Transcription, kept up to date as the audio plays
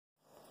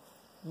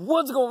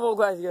What's going on,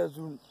 guys? You guys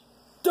doing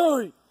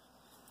dirty?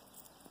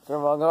 Turn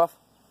the vlog off.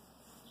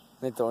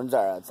 The thorns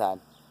are outside.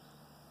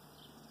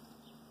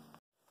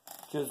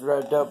 Just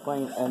wrapped up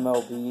playing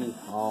MLB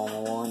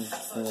on one.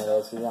 You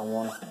know, that's I'm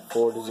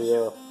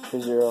 1-4-0,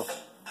 2-0.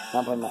 Now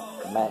I'm playing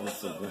Madden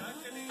City.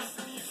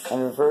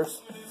 And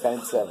reverse,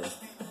 7-7.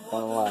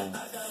 On the line.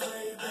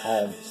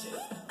 Home.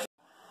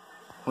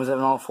 Was that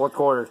all? Fourth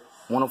quarter.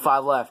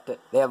 1:05 left.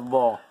 They have the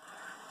ball.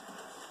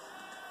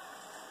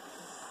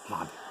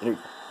 Come on, there you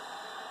go.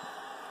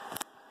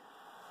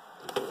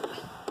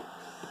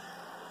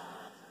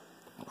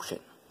 Oh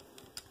shit.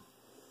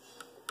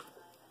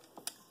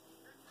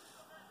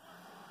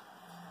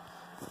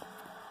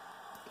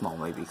 Come on,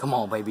 baby. Come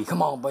on, baby.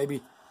 Come on,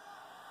 baby.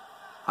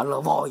 I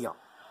love all y'all.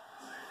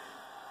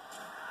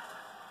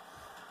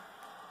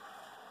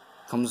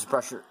 Comes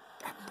pressure.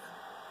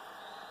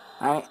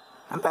 Alright,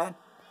 not bad.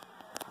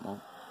 Come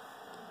on.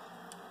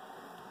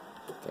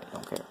 Okay,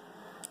 don't care.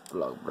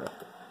 Vlog, bro.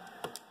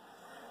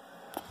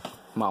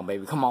 Come on,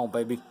 baby. Come on,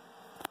 baby.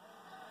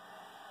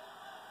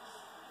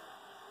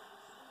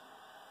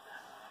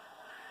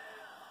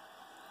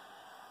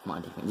 Come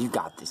on, defense. You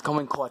got this. Come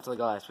in clutch like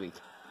last week.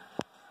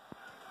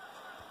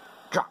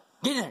 Drop.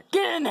 Get in there.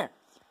 Get in there.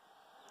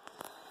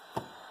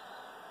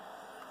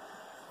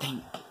 Dang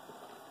it.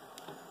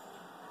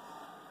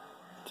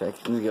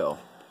 Seconds go.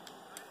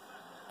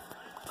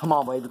 Come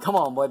on, baby. Come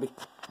on, baby.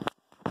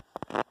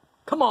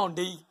 Come on,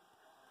 D.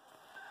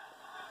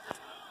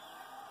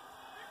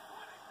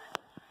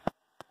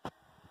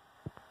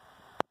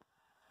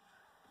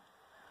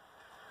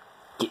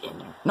 Get in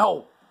there.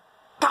 No.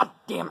 God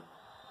damn it.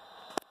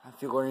 I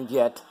feel going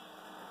yet.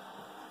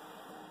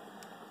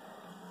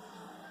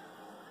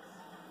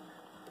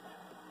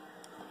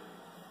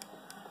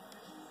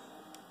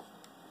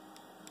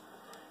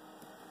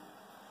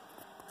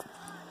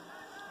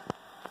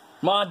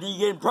 Come on, D,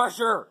 getting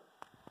pressure.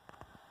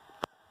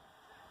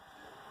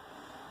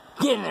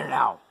 Get in there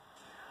now.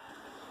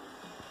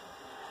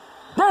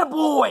 That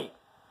boy.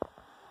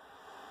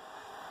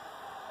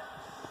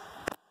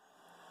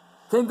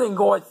 Same thing,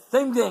 guys.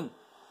 Same thing.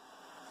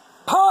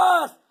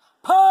 Pass!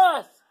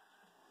 Pass!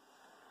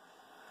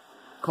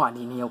 Come on,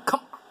 Nino.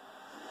 Come on.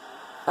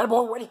 That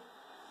boy ready.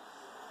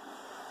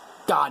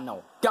 God,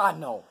 no. God,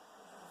 no.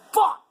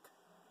 Fuck!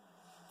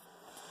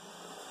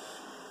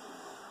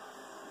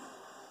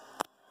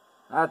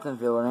 That's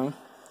infuriating.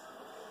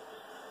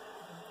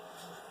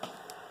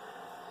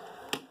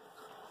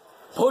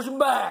 Push him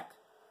back.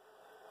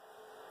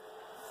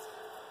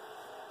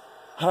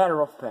 Had a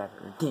rough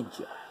pattern, didn't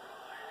you?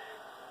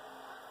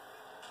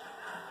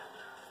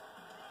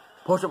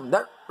 Push him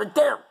there, right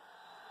there.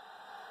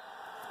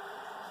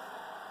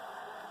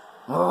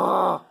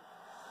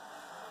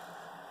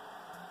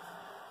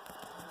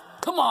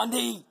 Come on,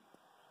 D.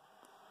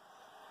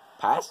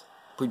 Pass?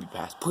 Please be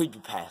pass. Please be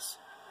pass.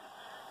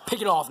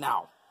 Pick it off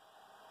now.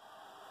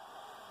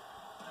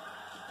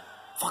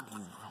 Fuck you.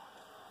 God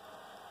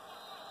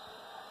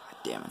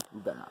damn it. You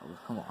better not lose.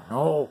 Come on.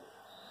 No.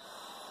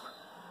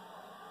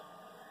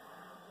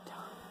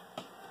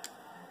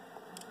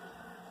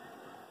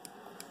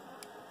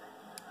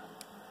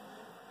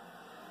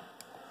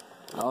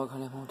 Oh, I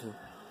can't have one too.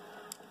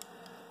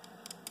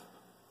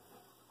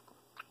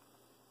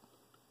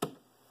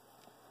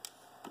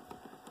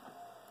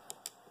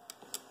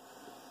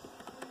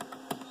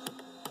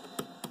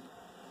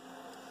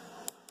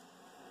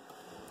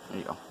 There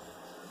you go.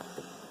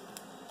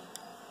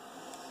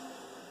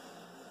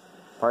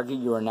 Parky,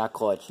 you are not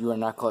clutch. You are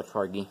not clutch,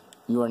 Parky.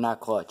 You are not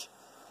clutch.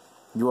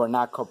 You are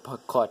not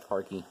clutch,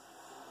 Parky.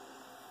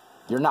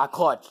 You're not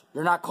clutch.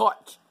 You're not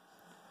clutch.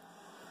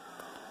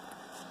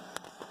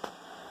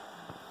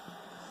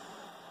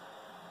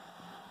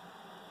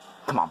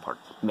 Come on,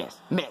 Parky. Miss.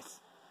 Miss.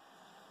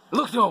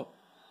 Look to him.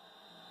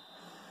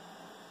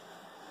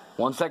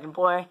 1 second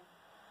play.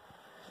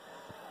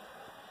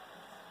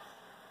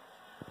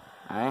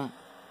 Alright.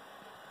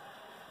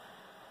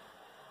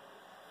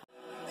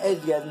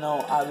 As you guys know,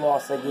 I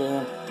lost that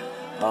game.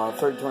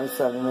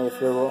 30-27 made a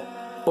field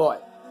goal.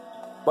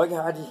 But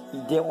God, he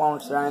didn't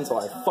want to sign, so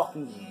I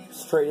fucking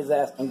straight his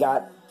ass and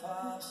got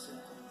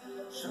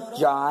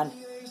John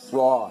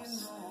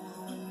Ross.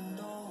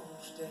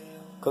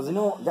 Cause you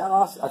know, John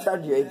Ross, I tried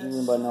to do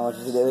Adrian, but no,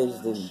 they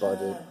just didn't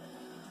budget.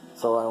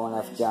 So I went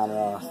after John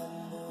Ross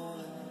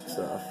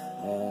stuff,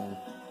 and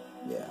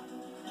yeah,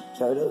 that's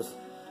how it is.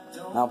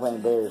 Now I'm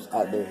playing Bears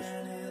at Bears.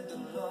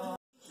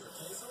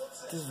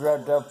 Just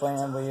wrapped up playing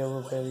NBA a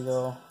little bit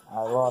ago.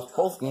 I lost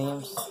both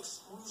games.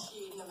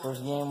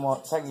 Second game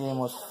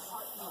was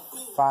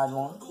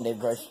 5-1. They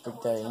brushed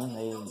that game.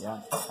 They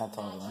that's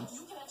all they won.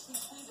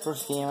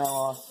 First game I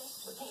lost.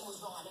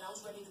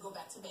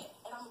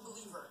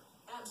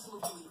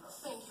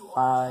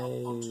 I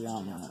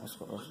don't know what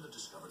score.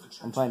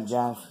 I'm playing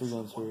Giants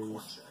 3-game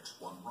series.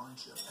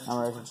 I'm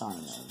ready for time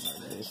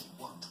nowadays.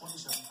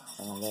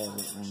 I don't get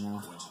it right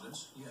now.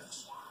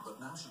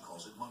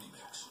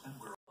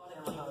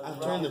 I've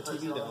turned the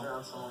TV down.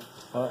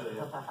 What?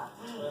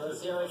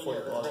 Before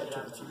I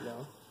turned the TV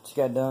down. Just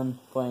got done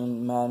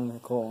playing Madden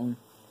with Colton.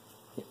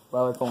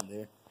 Well, I phone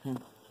there.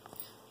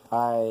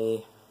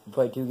 I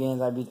played 2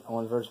 games. I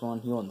won the first one.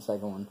 He won the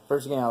second one.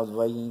 First game I was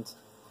Vikings.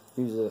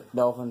 He was the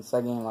Dolphins.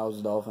 Second game I was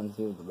the Dolphins.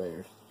 He was the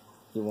Bears.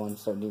 He won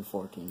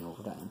 17-14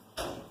 overtime.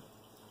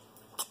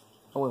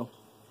 I will.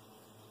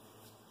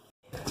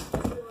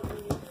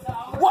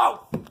 Whoa!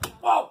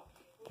 Whoa!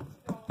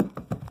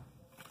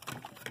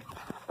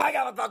 I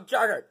got a dog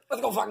charger.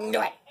 Let's go fucking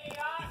do it. Hey,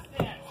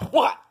 Austin.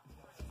 What?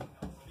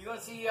 You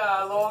gonna see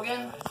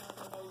Logan?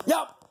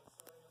 Yup.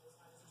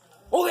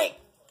 Okay.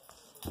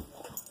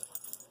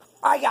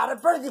 I got a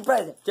birthday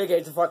present. JK,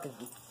 it's a fucking...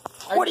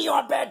 What do you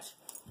want, bitch?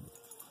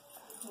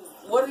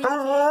 What are you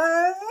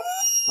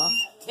Huh?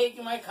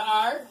 taking my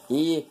car?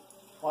 Yeah.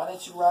 Why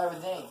didn't you ride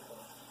with Nate?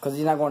 Because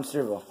he's not going to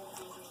Steerville.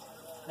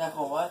 Not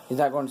going what? He's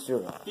not going to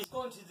Steerville. He's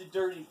going to the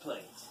dirty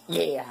place.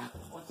 Yeah.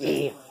 What's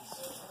Yeah. that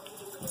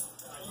place?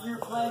 Your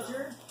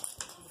pleasure?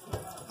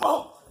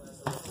 Whoa!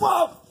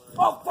 Whoa!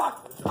 Oh,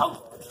 fuck!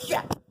 Oh,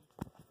 shit!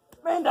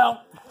 Man down.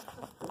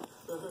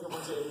 Austin,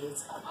 come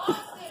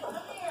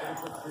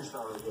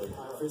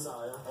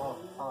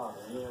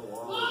here!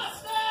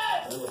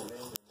 Austin!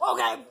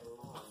 Okay.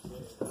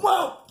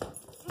 Whoa!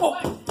 Whoa!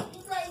 What?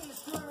 You driving to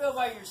Stewartville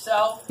by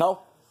yourself? No.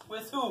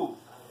 With who?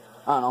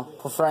 I don't know.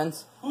 We're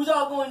friends. Who's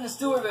all going to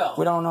Stewartville?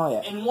 We don't know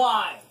yet. And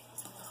why?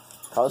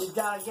 Cause You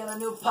gotta get a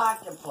new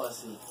pocket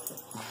pussy.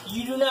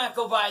 You do not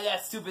go buy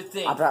that stupid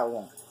thing. I probably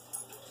won't.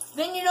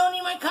 Then you don't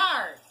need my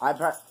car. I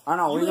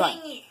know. You We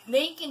ain't need,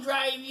 they can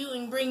drive you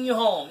and bring you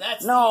home.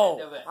 That's the No.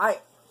 end of it.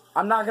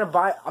 I'm not gonna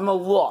buy. I'm gonna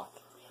look.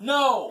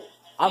 No.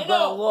 I'm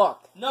gonna look.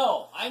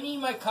 No, I need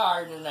my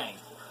car tonight.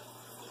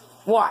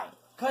 Why?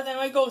 Because I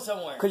might go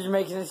somewhere. Because you're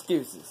making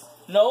excuses.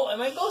 No, I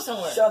might go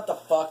somewhere. Shut the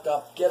fuck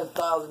up. Get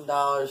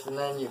 $1,000 and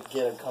then you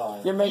get a car.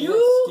 You're making You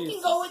excuses.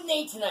 can go with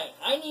Nate tonight.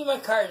 I need my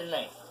car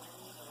tonight.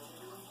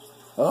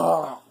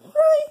 Oh,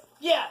 really?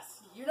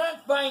 Yes. You're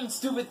not buying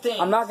stupid things.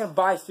 I'm not gonna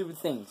buy stupid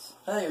things.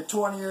 Hey, you're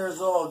 20 years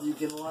old. You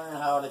can learn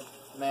how to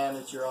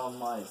manage your own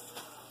life.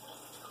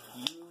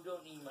 You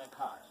don't need my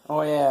car.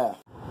 Oh yeah.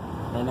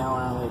 Right now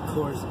we're on like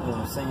Coors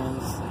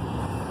Sands,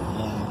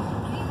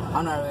 and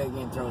I'm not really a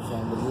Game of Thrones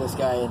fan, but this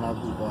guy and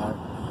other people are.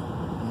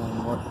 And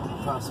then we're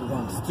possibly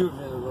going to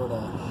Stupid.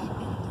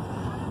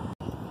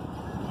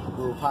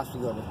 We'll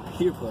possibly go to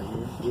Peer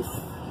Pleasure if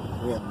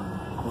we have.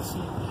 We'll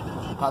see.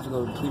 Possibly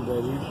go to Peer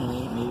Pleasure.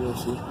 Maybe we'll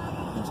see.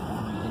 It's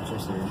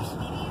interesting.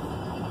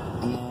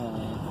 And then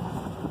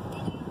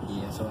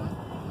yeah, so I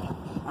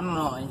don't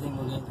know anything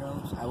about Game of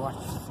Thrones. I watched.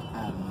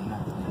 I don't know.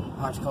 Not really.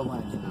 I watched a couple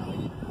and I did not like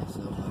it. I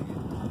still don't like it.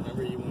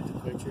 Remember you went to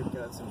Quick Trip,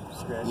 got some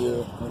scratch?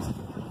 Yeah,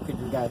 quick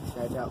guy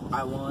scratch out.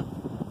 I won.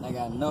 I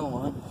got another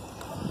one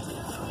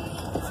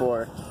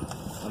for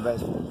my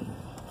best friend,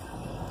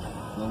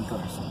 Lone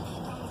Carson.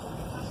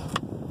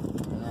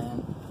 And then,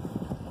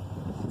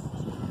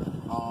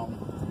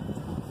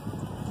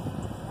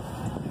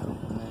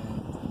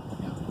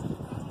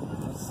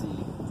 let's see.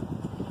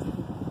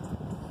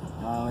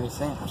 Wait,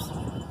 Sam's.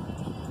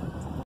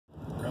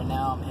 Right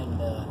now I'm heading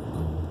to,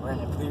 we're in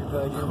a clear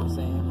pleasure with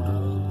Sam,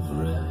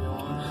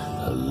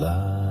 A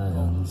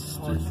lion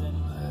still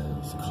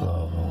has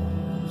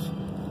claws.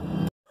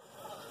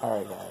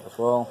 Alright guys,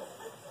 well,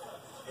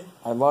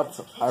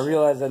 I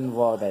realized in the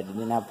vlog that I did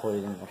not put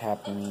in what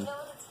happened to me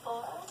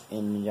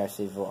in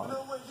yesterday's vlog.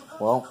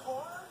 Well,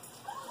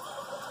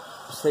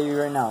 I'll tell you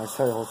right now, I'll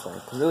tell you the whole story.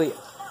 Cause really,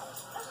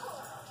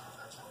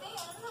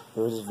 it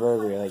was just very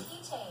weird, like,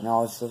 you know,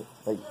 I was just,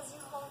 like,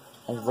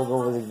 I was looking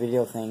over the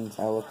video things,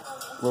 I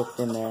looked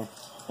in there,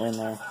 went in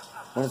there,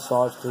 went and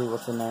saw to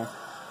what's in there.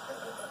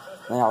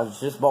 And I was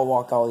just about to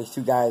walk out, these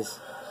 2 guys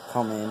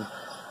come in,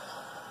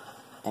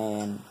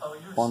 and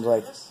one's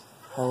like,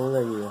 how old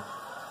are you?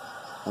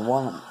 And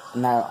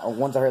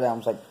once I heard that, I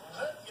was like,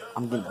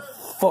 I'm getting the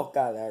fuck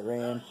out of that,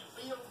 ran.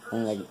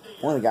 And like,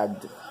 one of the guys,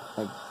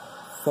 like,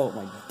 felt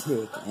my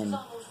dick, and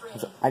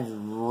I just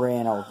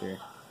ran out there.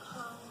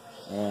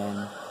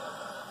 And,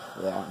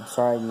 yeah, I'm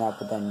sorry I did not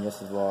put that in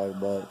yesterday's vlog,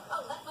 but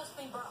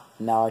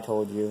now I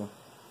told you,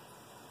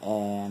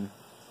 and,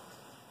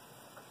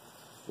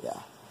 yeah.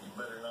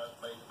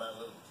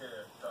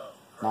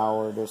 Now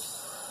we're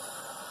just...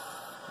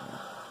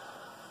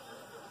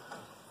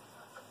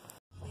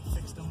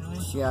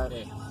 She got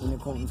in the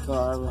Colton's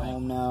car, we're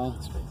home now,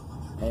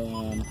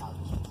 and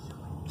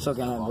still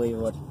cannot believe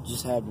what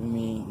just happened to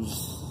me.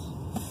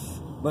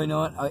 But you know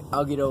what,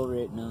 I'll get over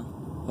it now,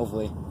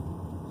 hopefully.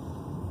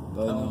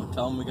 But,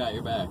 Tell them we got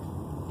your back.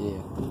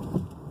 Yeah.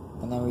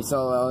 And then we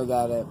saw the other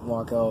guy that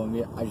walked out,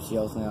 and I just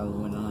yelled something out of the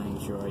window, I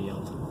ain't sure what I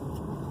yelled.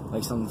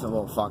 Like something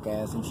about fuck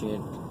ass and shit.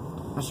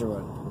 Not sure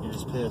what. You're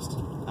just pissed.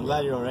 I'm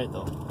glad you're alright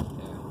though.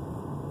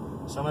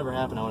 Yeah. If something ever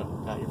happened, I would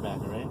have got your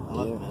back, alright? I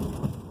love you,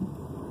 man.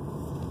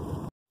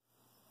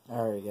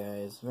 Alright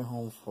guys, been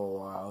home for a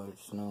while,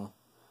 just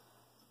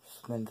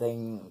been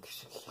thinking,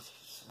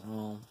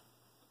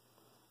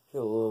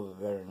 feel a little bit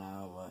better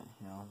now, but,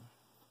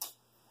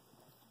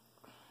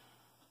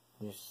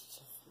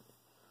 just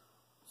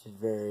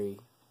very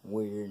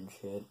weird and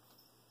shit,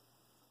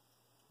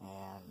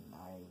 and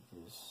I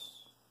just,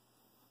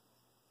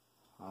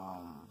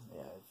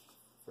 yeah,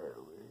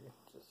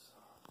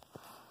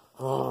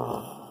 Just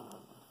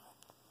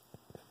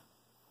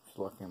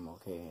lucky I'm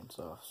okay and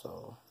stuff,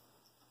 so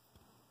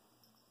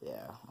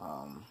yeah,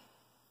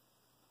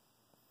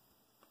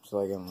 it's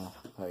like I'm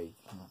like,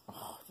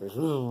 there's,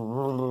 you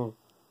know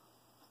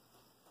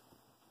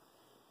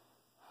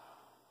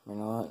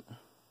what?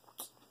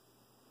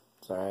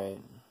 It's alright.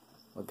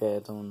 Look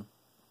at him.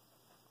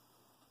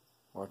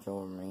 Watch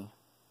over me.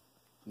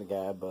 The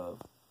guy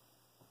above.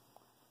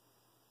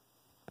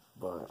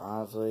 But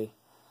honestly,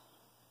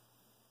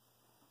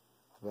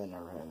 that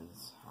never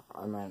happens.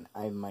 I might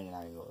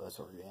not even go to this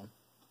store again.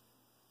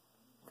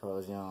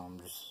 Because, you know, I'm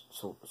just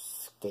so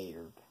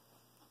scared.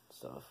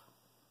 Stuff.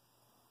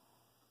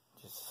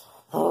 Just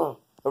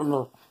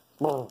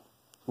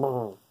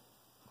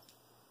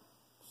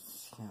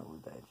can't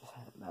believe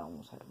that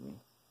almost had me.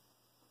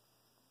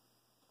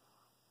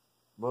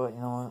 But,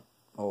 you know what?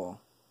 Oh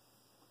well.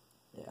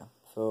 Yeah,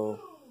 so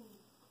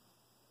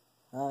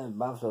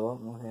Bob's still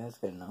up. Okay, that's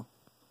good enough.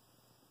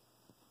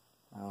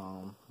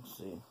 Let's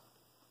see.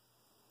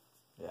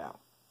 Yeah.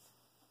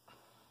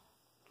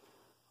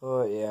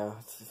 But yeah,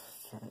 it's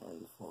trying to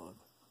end the vlog.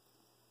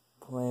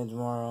 Playing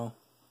tomorrow.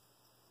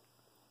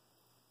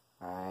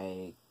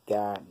 I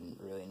got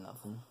really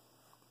nothing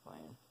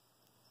playing.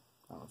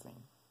 I don't think.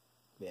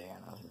 Yeah, I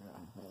got nothing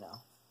right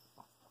now.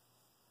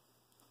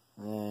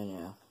 And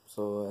yeah,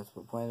 so that's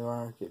what playing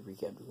tomorrow. Get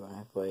recap of what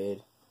I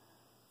played.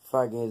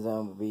 5 games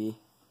on MLB.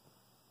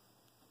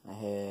 I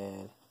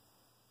had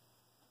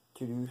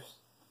 2 deuce.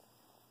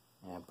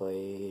 And I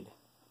played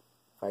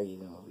 5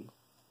 games on MLB.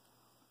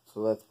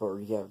 So that's what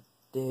recap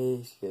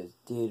this. You guys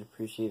did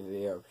appreciate the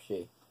video. I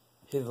appreciate.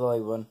 Hit the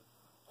like button.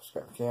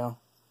 Subscribe to the channel.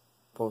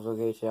 Post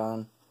notifications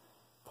on.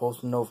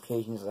 Post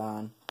notifications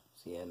on.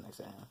 See you next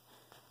time.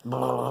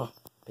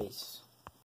 Peace.